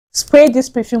Spray this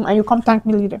perfume and you come thank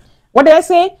me later. What did I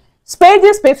say? Spray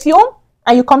this perfume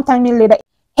and you come thank me later.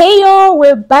 Hey y'all,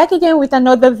 we're back again with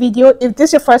another video. If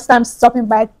this is your first time stopping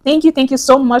by, thank you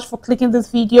so much for clicking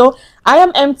this video. I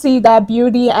am MT That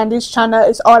Beauty, and this channel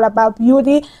is all about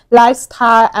beauty,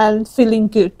 lifestyle, and feeling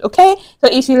good. Okay, so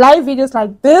if you like videos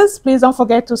like this, please don't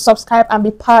forget to subscribe and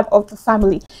be part of the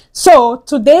family. So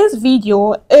today's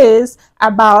video is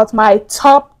about my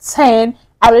top 10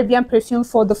 Arabian perfume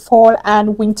for the fall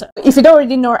and winter. If you don't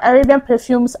already know, Arabian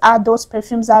perfumes are those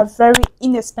perfumes that are very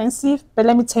inexpensive, but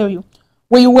let me tell you,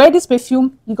 when you wear this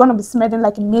perfume, you're gonna be smelling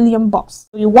like $1,000,000.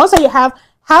 So once that you have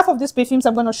half of these perfumes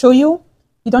I'm gonna show you,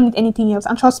 you don't need anything else.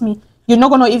 And trust me, you're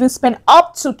not gonna even spend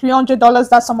up to $300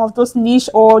 that some of those niche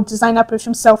or designer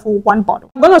perfumes sell for one bottle.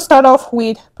 I'm gonna start off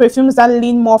with perfumes that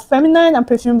lean more feminine and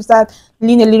perfumes that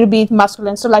lean a little bit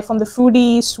masculine. So like from the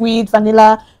fruity, sweet,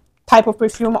 vanilla type of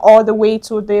perfume all the way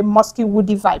to the musky,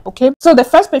 woody vibe. Okay, so the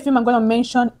first perfume I'm gonna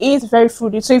mention is very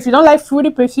fruity. So if you don't like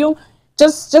fruity perfume,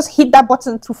 just hit that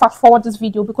button to fast forward this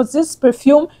video, because this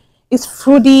perfume is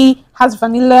fruity, has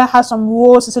vanilla, has some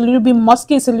rose, it's a little bit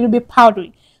musky, it's a little bit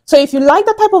powdery. So if you like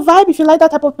that type of vibe, if you like that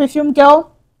type of perfume,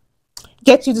 girl,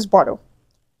 get you this bottle.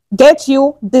 Get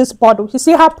you this bottle. You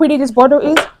see how pretty this bottle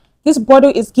is? This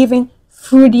bottle is giving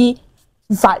fruity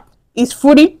vibe. It's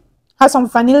fruity, has some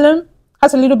vanilla,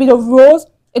 has a little bit of rose,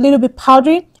 a little bit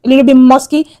powdery, a little bit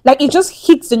musky. Like, it just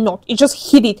hits the note, it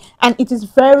just hit it, and it is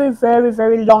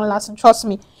very long lasting. Trust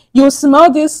me, you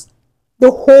smell this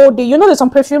the whole day. You know, there's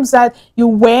some perfumes that you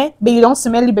wear but you don't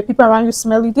smell it, but people around you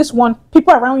smell it. This one,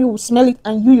 people around you will smell it,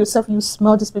 and you yourself, you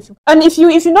smell this perfume. And if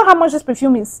you know how much this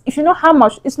perfume is, if you know how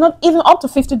much, it's not even up to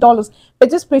 $50, but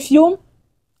this perfume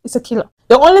is a killer.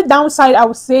 The only downside I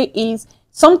would say is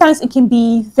sometimes it can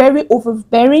be very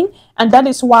overbearing, and that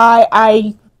is why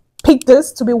I pick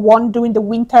this to be worn during the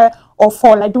winter or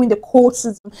fall, like during the cold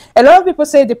season. A lot of people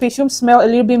say the perfume smell a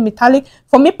little bit metallic.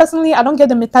 For me personally, I don't get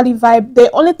the metallic vibe. The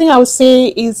only thing I would say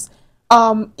is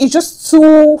it's just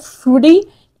too fruity.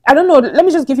 I don't know, let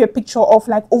me just give you a picture of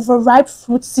like overripe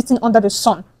fruit sitting under the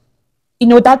sun. You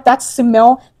know, that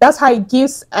smell, that's how it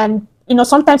gives. And you know,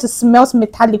 sometimes it smells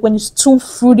metallic when it's too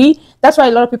fruity. That's why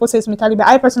a lot of people say it's metallic, but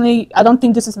I personally, I don't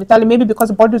think this is metallic. Maybe because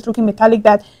the bottle is looking metallic,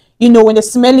 that, you know, when they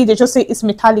smell it, they just say it's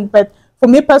metallic. But for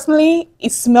me personally,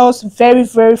 it smells very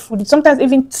fruity, sometimes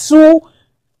even too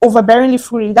overbearingly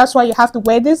fruity. That's why you have to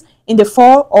wear this in the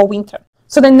fall or winter.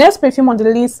 So the next perfume on the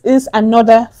list is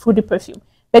another fruity perfume,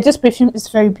 but this perfume is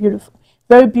very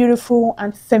beautiful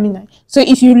and feminine. So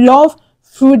if you love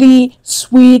fruity,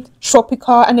 sweet,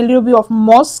 tropical, and a little bit of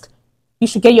musk, you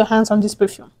should get your hands on this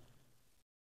perfume.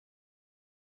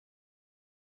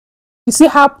 You see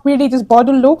how pretty this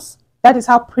bottle looks? That is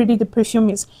how pretty the perfume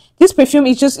is. This perfume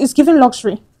is just, it's giving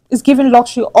luxury. It's giving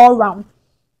luxury all around.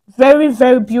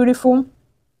 Very beautiful.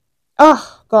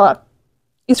 Oh God,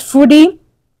 it's fruity.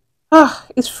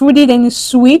 It's fruity, then it's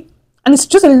sweet, and it's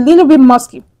just a little bit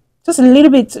musky. Just a little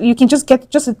bit. You can just get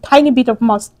just a tiny bit of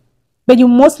musk, but you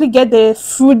mostly get the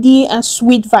fruity and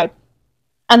sweet vibe.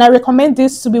 And I recommend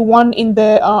this to be worn in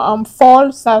the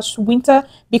fall/winter,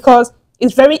 because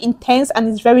it's very intense and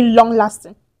it's very long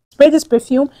lasting. Spray this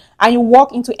perfume and you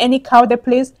walk into any crowded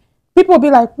place, people will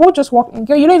be like, "We'll just walk in,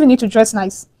 girl, you don't even need to dress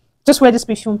nice, just wear this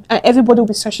perfume," and everybody will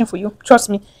be searching for you. Trust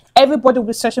me, everybody will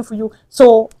be searching for you.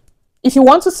 So if you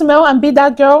want to smell and be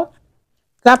that girl,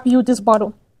 grab you this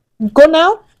bottle. Go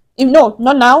now, no,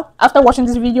 not now, after watching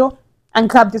this video, and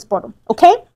grab this bottle.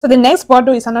 Okay, so the next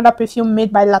bottle is another perfume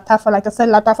made by Lattafa. Like I said,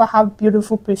 Lattafa have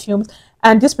beautiful perfumes,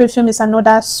 and this perfume is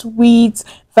another sweet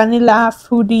vanilla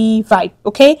fruity vibe.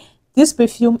 Okay, this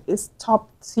perfume is top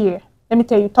tier. Let me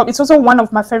tell you, top. It's also one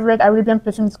of my favorite Arabian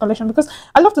perfumes collection, because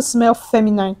I love to smell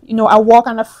feminine. You know, I walk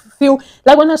and I feel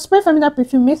like when I spray feminine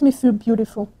perfume, it makes me feel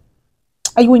beautiful.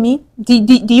 Are you with me? Do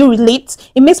you relate?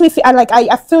 It makes me feel like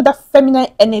I feel that feminine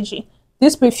energy.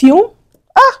 This perfume,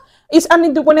 it's, I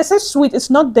mean, when I say sweet, it's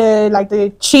not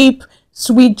the cheap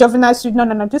sweet juvenile sweet.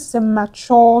 No. This is a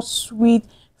mature, sweet,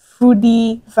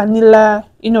 fruity, vanilla,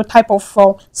 you know, type of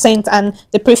scent. And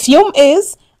the perfume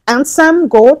is Ansaam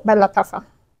Gold by Lattafa.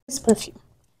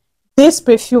 This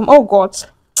perfume, oh God.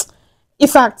 In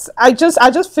fact, I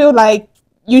just feel like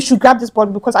you should grab this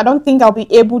bottle, because I don't think I'll be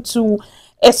able to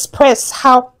express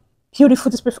how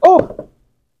beautiful this perfume.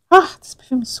 This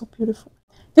perfume is so beautiful.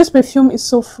 This perfume is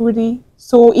so fruity.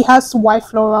 So it has white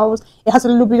florals, it has a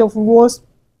little bit of rose,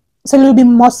 it's a little bit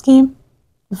musky,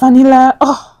 vanilla.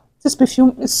 This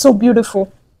perfume is so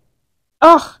beautiful.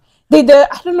 I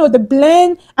don't know, the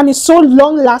blend, and it's so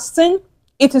long lasting.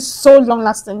 It is so long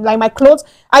lasting. Like my clothes,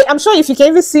 I'm sure if you can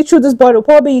even see through this bottle,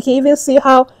 probably you can even see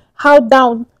how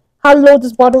how low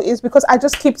this bottle is because I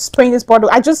just keep spraying this bottle.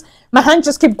 My hand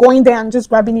just keep going there and just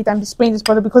grabbing it and spraying this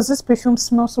bottle because this perfume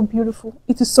smells so beautiful.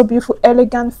 It is so beautiful,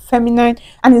 elegant, feminine,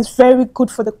 and it's very good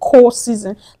for the cold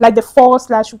season, like the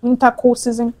fall/winter cold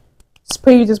season.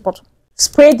 Spray this bottle.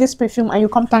 Spray this perfume and you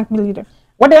come thank me later.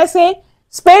 What did I say?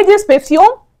 Spray this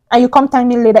perfume and you come thank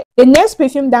me later. The next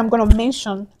perfume that I'm going to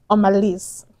mention on my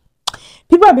list.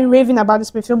 People have been raving about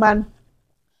this perfume, and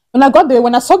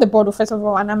when I saw the bottle, first of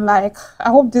all, and I'm like, I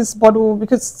hope this bottle,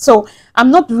 so I'm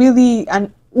not really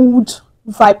an oud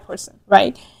vibe person,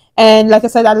 right? And like I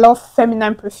said, I love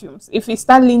feminine perfumes. If it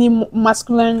start leaning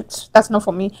masculine, that's not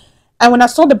for me. And when I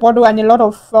saw the bottle, and a lot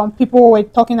of people were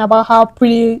talking about how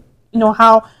pretty,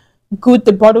 how good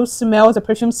the bottle smells, the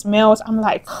perfume smells, I'm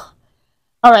like,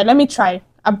 all right, let me try.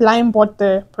 I blind bought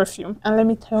the perfume, and let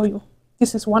me tell you,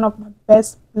 this is one of my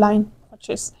best blind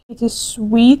purchase. It is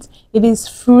sweet, it is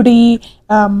fruity,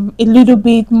 a little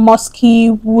bit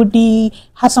musky, woody,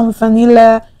 has some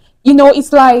vanilla.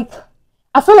 It's like,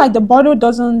 I feel like the bottle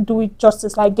doesn't do it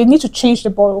justice. Like, they need to change the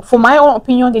bottle. For my own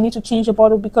opinion, they need to change the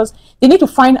bottle because they need to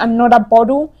find another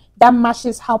bottle that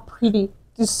matches how pretty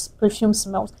this perfume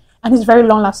smells, and it's very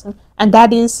long lasting. And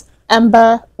that is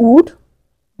Amber Oud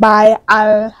by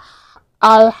Haramain.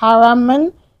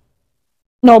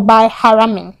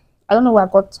 I don't know where I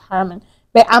got Haramain.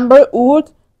 But Amber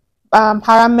Oud,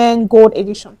 Haramain Gold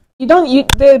Edition.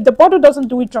 The bottle doesn't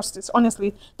do it justice,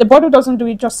 honestly. The bottle doesn't do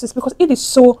it justice because it is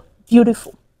so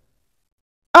beautiful.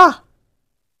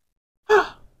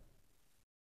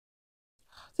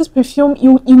 This perfume,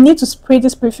 you need to spray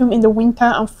this perfume in the winter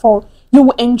and fall. You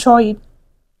will enjoy it.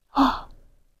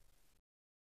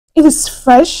 It is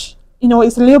fresh,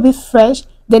 it's a little bit fresh,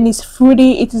 then it's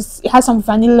fruity, it has some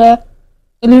vanilla,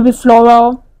 a little bit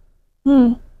floral.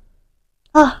 It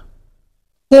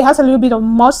has a little bit of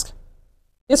musk.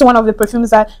 This is one of the perfumes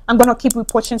that I'm gonna keep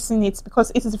repurchasing it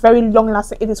because it is very long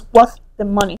lasting. It is worth the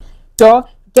money. So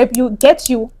get you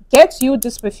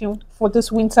this perfume for this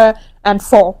winter and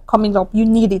fall coming up. You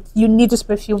need it. You need this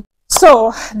perfume.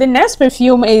 So the next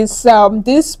perfume is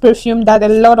this perfume that a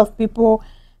lot of people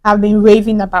have been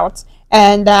raving about,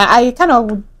 and I kind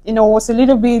of was a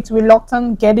little bit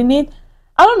reluctant getting it.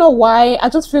 I don't know why. I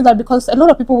just feel that because a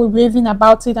lot of people were raving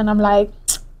about it, and I'm like,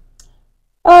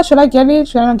 oh, should I get it?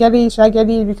 Should I not get it? Should I get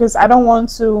it? Because I don't want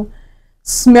to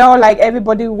smell like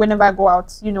everybody whenever I go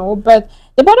out, But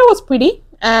the bottle was pretty,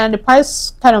 and the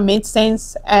price kind of made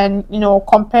sense. And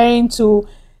comparing to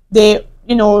the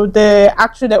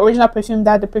the original perfume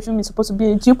that the perfume is supposed to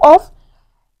be a dupe of,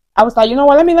 I was like, you know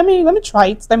what? Let me try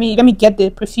it. Let me get the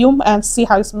perfume and see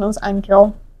how it smells. And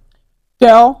girl,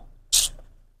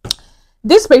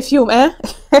 this perfume, I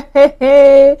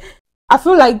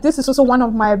feel like this is also one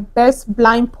of my best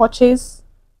blind purchase.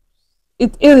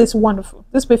 It is wonderful.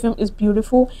 This perfume is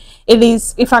beautiful. It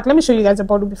is, in fact, let me show you guys the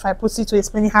bottle before I proceed to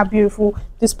explain how beautiful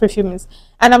this perfume is.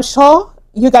 And I'm sure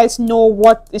you guys know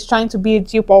what it's trying to be a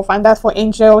dupe of, and that's for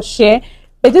Angel Share.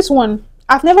 But this one,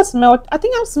 I've never smelled. I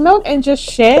think I've smelled Angel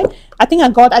Share. I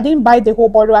didn't buy the whole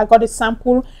bottle. I got a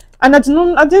sample, and I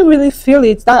didn't really feel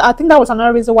it. I think that was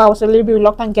another reason why I was a little bit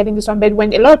reluctant getting this one. But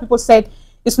when a lot of people said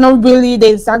it's not really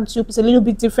the exact dupe, it's a little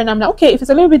bit different, I'm like, okay, if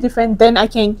it's a little bit different, then I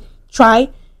can try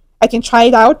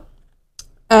it out.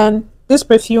 And this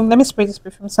perfume, let me spray this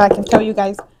perfume so I can tell you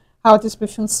guys how this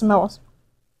perfume smells.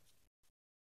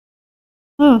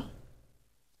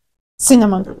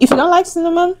 Cinnamon. If you don't like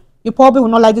cinnamon, you probably will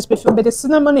not like this perfume. But the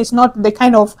cinnamon is not the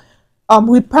kind of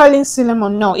repelling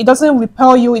cinnamon. No, it doesn't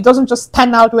repel you. It doesn't just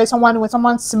stand out when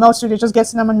someone smells you, they just get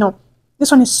cinnamon. No, this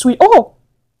one is sweet.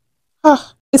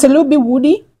 It's a little bit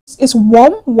woody. It's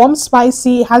warm,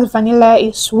 spicy. It has vanilla.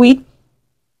 It's sweet,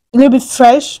 a little bit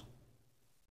fresh.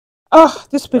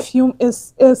 This perfume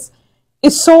is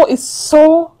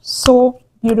so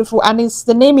beautiful. And it's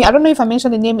the name, I don't know if I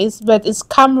mentioned the name, but it's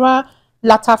Khamrah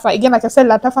Lattafa. Again, like I said,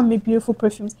 Lattafa make beautiful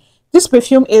perfumes. This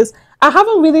perfume is, I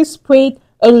haven't really sprayed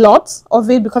a lot of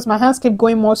it because my hands keep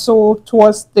going more so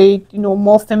towards the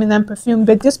more feminine perfume,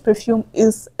 but this perfume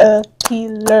is a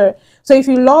killer. So if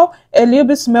you love a little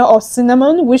bit smell of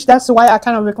cinnamon, which that's why I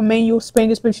kind of recommend you spraying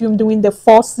this perfume during the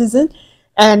fall season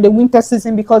and the winter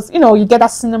season, because you get that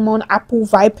cinnamon apple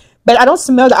vibe. But I don't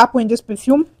smell the apple in this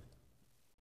perfume.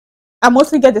 I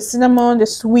mostly get the cinnamon, the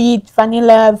sweet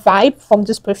vanilla vibe from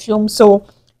this perfume. So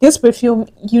this perfume,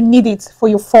 you need it for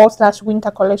your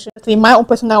fall/winter collection. So in my own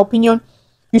personal opinion,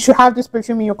 you should have this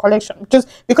perfume in your collection, just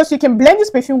because you can blend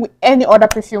this perfume with any other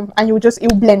perfume and it will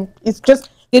blend. It's so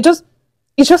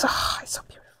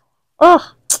beautiful.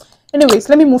 Anyways,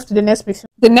 let me move to the next perfume.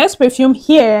 The next perfume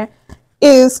here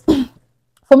is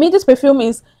for me, this perfume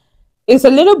is It's a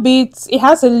little bit, it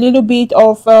has a little bit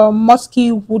of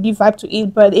musky woody vibe to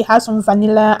it, but it has some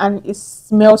vanilla and it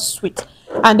smells sweet.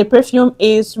 And the perfume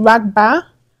is Raghba.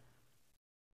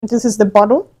 This is the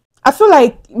bottle. I feel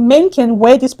like men can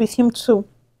wear this perfume too.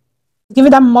 Give it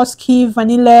that musky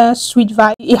vanilla sweet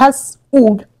vibe. It has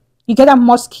oud. You get a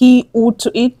musky oud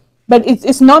to it, but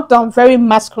it's not very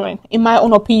masculine in my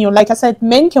own opinion. Like I said,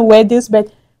 men can wear this,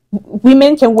 but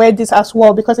women can wear this as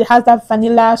well because it has that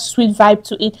vanilla sweet vibe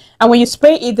to it. And when you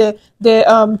spray it,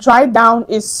 the dry down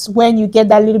is when you get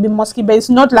that little bit musky, but it's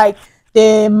not like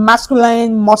the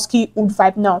masculine musky oud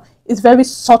vibe. No, it's very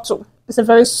subtle. It's a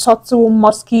very subtle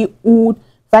musky oud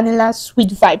vanilla sweet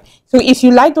vibe. So if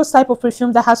you like those type of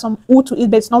perfume that has some oud to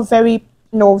it, but it's not very,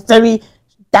 very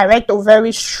direct or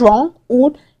very strong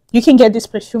oud, you can get this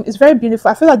perfume. It's very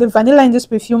beautiful. I feel like the vanilla in this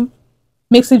perfume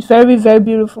makes it very, very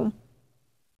beautiful.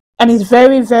 And it's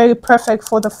very, very perfect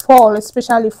for the fall,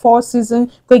 especially fall season.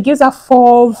 Because it gives that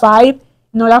fall vibe,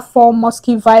 that fall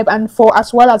musky vibe, and for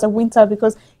as well as a winter,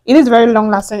 because it is very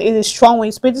long lasting. It is strong. When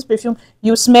you spray this perfume,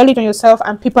 you smell it on yourself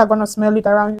and people are going to smell it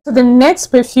around you. So the next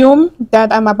perfume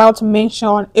that I'm about to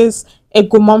mention is a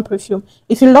gourmand perfume.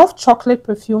 If you love chocolate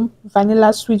perfume,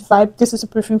 vanilla sweet vibe, this is a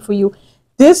perfume for you.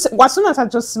 As soon as I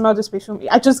just smell this perfume,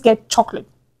 I just get chocolate.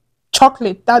 That's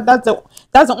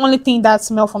the only thing that I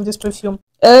smell from this perfume.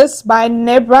 It's by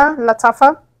Nebras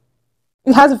Lattafa.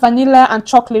 It has vanilla and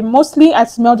chocolate. Mostly I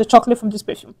smell the chocolate from this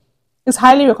perfume. It's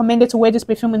highly recommended to wear this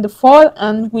perfume in the fall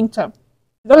and winter. If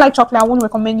you don't like chocolate, I wouldn't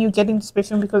recommend you getting this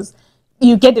perfume because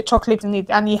you get the chocolate in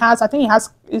it. And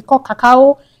it's called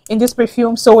cacao in this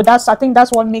perfume. So I think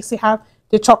that's what makes it have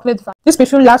the chocolate vibe. This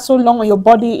perfume lasts so long on your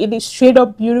body. It is straight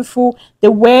up beautiful. The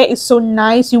wear is so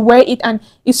nice. You wear it and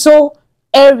it's so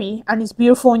airy and it's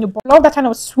beautiful on your body. Love that kind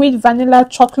of sweet vanilla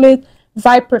chocolate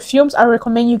vibe perfumes. I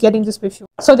recommend you getting this perfume.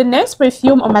 So the next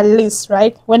perfume on my list,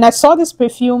 right? When I saw this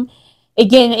perfume,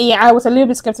 again, I was a little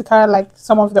bit skeptical like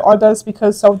some of the others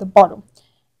because of the bottle.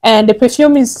 And the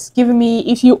perfume is giving me,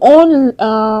 if you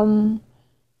own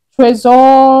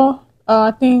Trésor,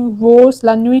 I think Rose,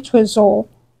 La Nuit Trésor.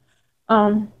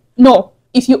 No,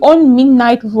 if you own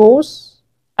Midnight Rose,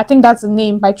 I think that's the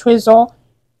name, by Trésor.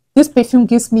 This perfume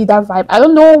gives me that vibe. I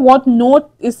don't know what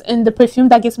note is in the perfume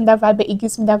that gives me that vibe, but it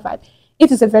gives me that vibe.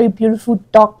 It is a very beautiful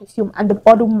dark perfume and the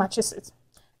bottle matches it.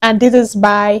 And this is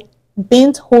by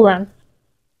Bint Hooran.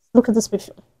 Look at this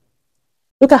perfume.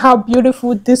 Look at how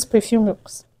beautiful this perfume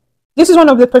looks. This is one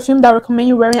of the perfumes that I recommend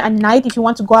you wearing at night if you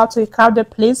want to go out to a crowded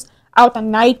place out at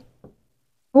night.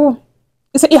 Oh,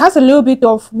 it has a little bit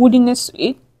of woodiness to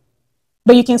it,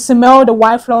 but you can smell the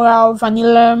white floral,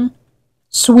 vanilla,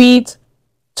 sweet,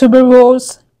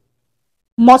 tuberose,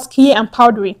 musky, and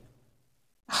powdery.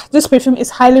 This perfume is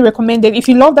highly recommended. If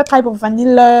you love that type of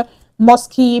vanilla,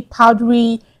 musky,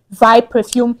 powdery vibe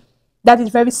perfume that is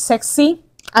very sexy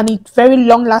and it's very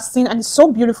long lasting and it's so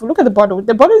beautiful. Look at the bottle.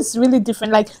 The bottle is really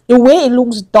different. Like the way it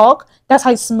looks dark, that's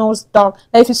how it smells dark.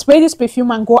 Like if you spray this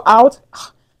perfume and go out,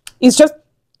 it's just,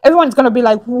 everyone's gonna be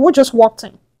like, who just walked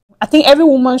in? I think every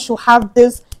woman should have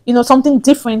this, something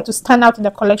different to stand out in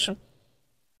the collection.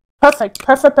 Perfect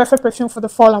perfume for the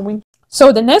fall and winter.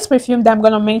 So the next perfume that I'm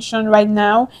going to mention right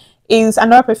now is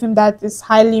another perfume that is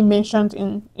highly mentioned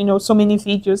in, so many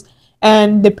videos.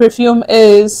 And the perfume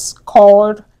is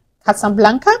called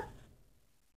Casablanca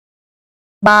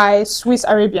by Swiss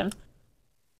Arabian.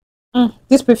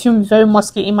 This perfume is very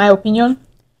musky in my opinion.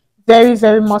 Very,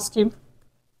 very musky.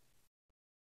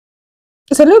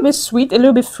 It's a little bit sweet, a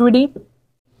little bit fruity.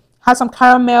 Has some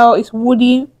caramel, it's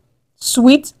woody,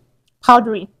 sweet,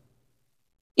 powdery.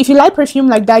 If you like perfume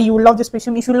like that, you will love this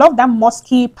perfume. If you love that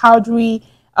musky, powdery,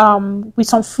 with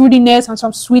some fruitiness and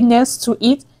some sweetness to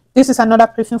it, this is another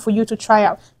perfume for you to try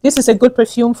out. This is a good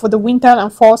perfume for the winter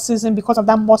and fall season because of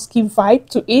that musky vibe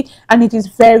to it, and it is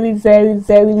very, very,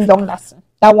 very long lasting.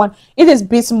 That one, it is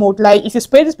beast mode. Like if you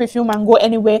spray this perfume and go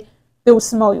anywhere, they will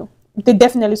smell you. They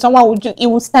definitely, it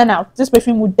will stand out. This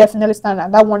perfume will definitely stand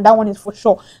out. That one is for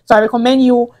sure. So I recommend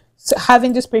you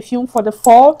having this perfume for the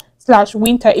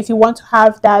fall/winter if you want to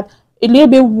have that a little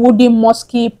bit woody,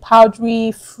 musky,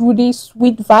 powdery, fruity,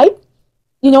 sweet vibe.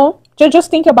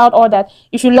 Just think about all that.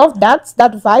 If you love that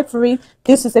vibe for it,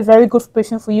 this is a very good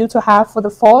perfume for you to have for the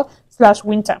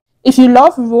fall/winter. If you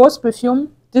love rose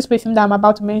perfume, this perfume that I'm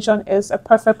about to mention is a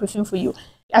perfect perfume for you.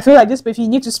 I feel like this perfume,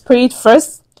 you need to spray it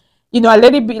first,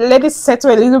 let it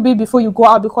settle a little bit before you go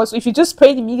out, because if you just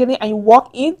spray it immediately and you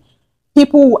walk in,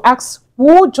 people will ask,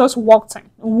 who just walked in?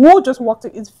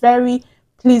 It's very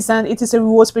pleasant. It is a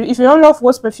rose perfume. If you don't love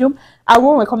rose perfume, I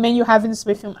won't recommend you having this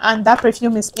perfume, and that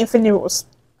perfume is Infini Rose.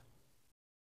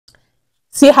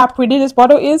 See how pretty this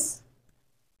bottle is?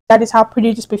 That is how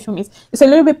pretty this perfume is. It's a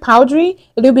little bit powdery,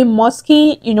 a little bit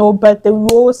musky, you know, but the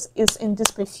rose is in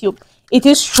this perfume. It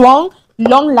is strong,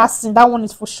 long lasting. That one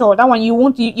is for sure. That one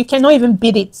you cannot even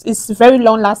beat it. It's very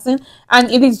long lasting, and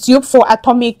it is duped for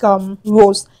Atomic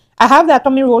Rose. I have the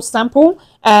Atomic Rose sample,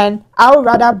 and I would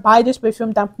rather buy this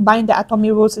perfume than buying the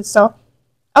Atomic Rose itself.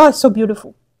 Oh, it's so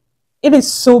beautiful. It is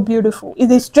so beautiful.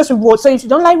 It is just a rose. So if you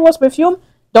don't like rose perfume,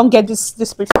 don't get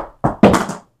this perfume.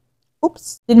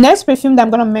 Oops. The next perfume that I'm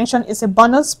going to mention is a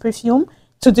bonus perfume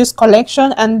to this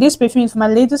collection, and this perfume is for my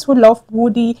ladies who love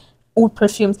woody oud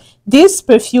perfumes. This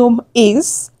perfume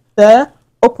is the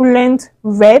Opulent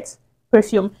Red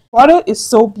perfume. The bottle is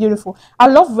so beautiful. I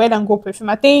love red and gold perfume.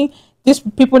 I think these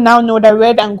people now know that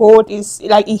red and gold is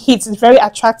like, it hits. It's very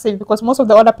attractive because most of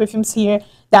the other perfumes here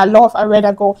that I love are red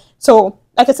and gold. So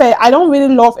like I said, I don't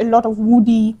really love a lot of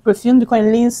woody perfume because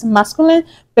it leans masculine,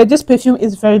 but this perfume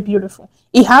is very beautiful.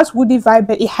 It has woody vibe,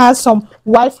 but it has some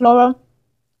white floral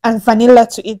and vanilla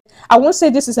to it. I won't say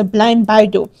this is a blind buy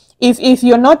though. If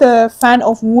you're not a fan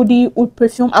of woody oud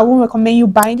perfume, I won't recommend you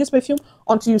buying this perfume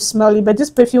until you smell it. But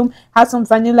this perfume has some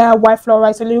vanilla, white floral.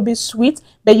 It's a little bit sweet,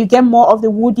 but you get more of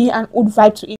the woody and oud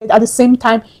vibe to it. At the same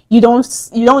time, you don't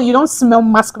smell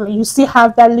masculine. You still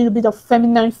have that little bit of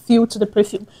feminine feel to the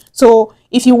perfume. So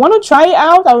if you want to try it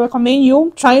out, I recommend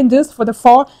you trying this for the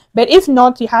fall. But if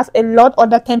not, you have a lot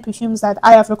other 10 perfumes that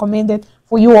I have recommended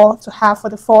for you all to have for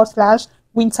the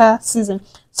fall/winter season.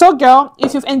 So girl,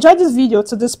 if you've enjoyed this video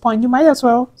to this point, you might as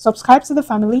well subscribe to the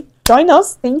family. Join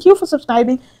us. Thank you for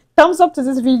subscribing. Thumbs up to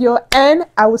this video, and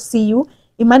I will see you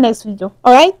in my next video.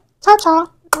 All right, ciao ciao.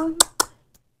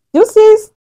 Deuces.